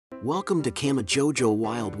Welcome to Camojojo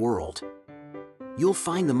Wild World. You'll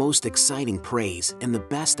find the most exciting preys and the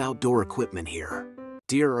best outdoor equipment here.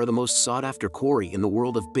 Deer are the most sought-after quarry in the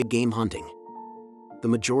world of big game hunting. The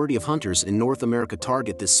majority of hunters in North America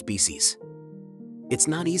target this species. It's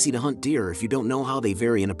not easy to hunt deer if you don't know how they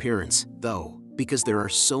vary in appearance, though, because there are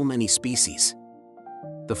so many species.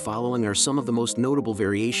 The following are some of the most notable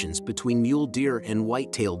variations between mule deer and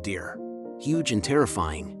white-tailed deer. Huge and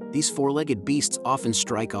terrifying, these four-legged beasts often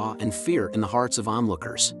strike awe and fear in the hearts of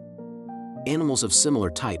onlookers. Animals of similar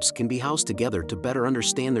types can be housed together to better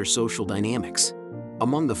understand their social dynamics.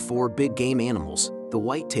 Among the four big game animals, the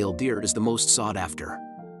white-tailed deer is the most sought after.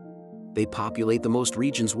 They populate the most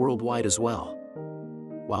regions worldwide as well.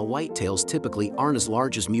 While whitetails typically aren't as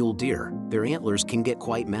large as mule deer, their antlers can get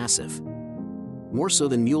quite massive. More so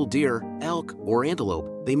than mule deer, elk, or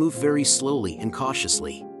antelope, they move very slowly and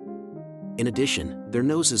cautiously. In addition, their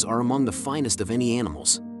noses are among the finest of any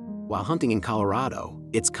animals. While hunting in Colorado,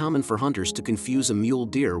 it's common for hunters to confuse a mule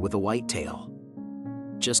deer with a whitetail.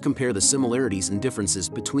 Just compare the similarities and differences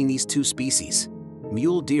between these two species.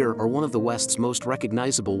 Mule deer are one of the West's most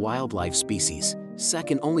recognizable wildlife species,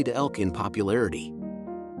 second only to elk in popularity.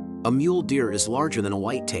 A mule deer is larger than a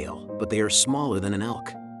whitetail, but they are smaller than an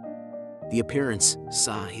elk. The appearance,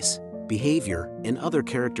 size, behavior, and other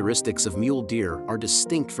characteristics of mule deer are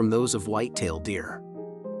distinct from those of white-tailed deer.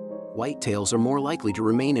 Whitetails are more likely to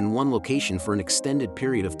remain in one location for an extended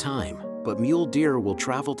period of time, but mule deer will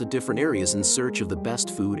travel to different areas in search of the best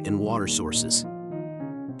food and water sources.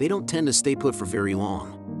 They don't tend to stay put for very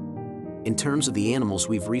long. In terms of the animals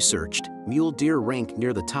we've researched, mule deer rank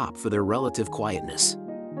near the top for their relative quietness.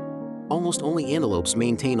 Almost only antelopes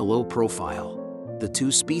maintain a low profile. The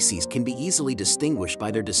two species can be easily distinguished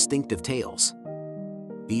by their distinctive tails.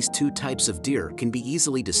 These two types of deer can be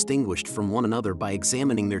easily distinguished from one another by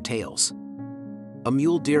examining their tails. A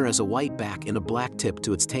mule deer has a white back and a black tip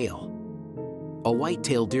to its tail. A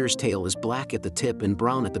white-tailed deer's tail is black at the tip and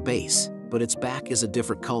brown at the base, but its back is a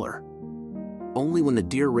different color. Only when the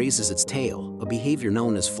deer raises its tail, a behavior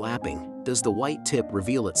known as flapping, does the white tip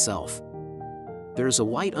reveal itself. There is a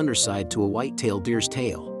white underside to a white-tailed deer's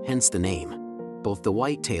tail, hence the name. Both the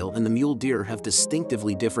whitetail and the mule deer have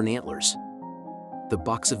distinctively different antlers. The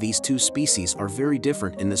bucks of these two species are very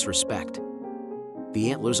different in this respect. The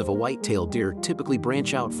antlers of a white-tailed deer typically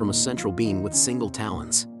branch out from a central beam with single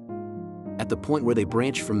talons. At the point where they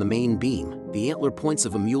branch from the main beam, the antler points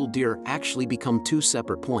of a mule deer actually become two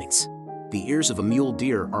separate points. The ears of a mule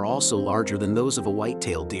deer are also larger than those of a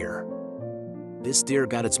white-tailed deer. This deer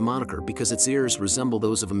got its moniker because its ears resemble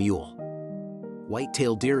those of a mule.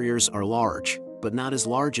 White-tailed deer ears are large, but not as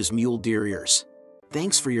large as mule deer ears.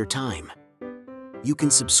 Thanks for your time. You can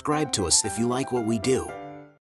subscribe to us if you like what we do.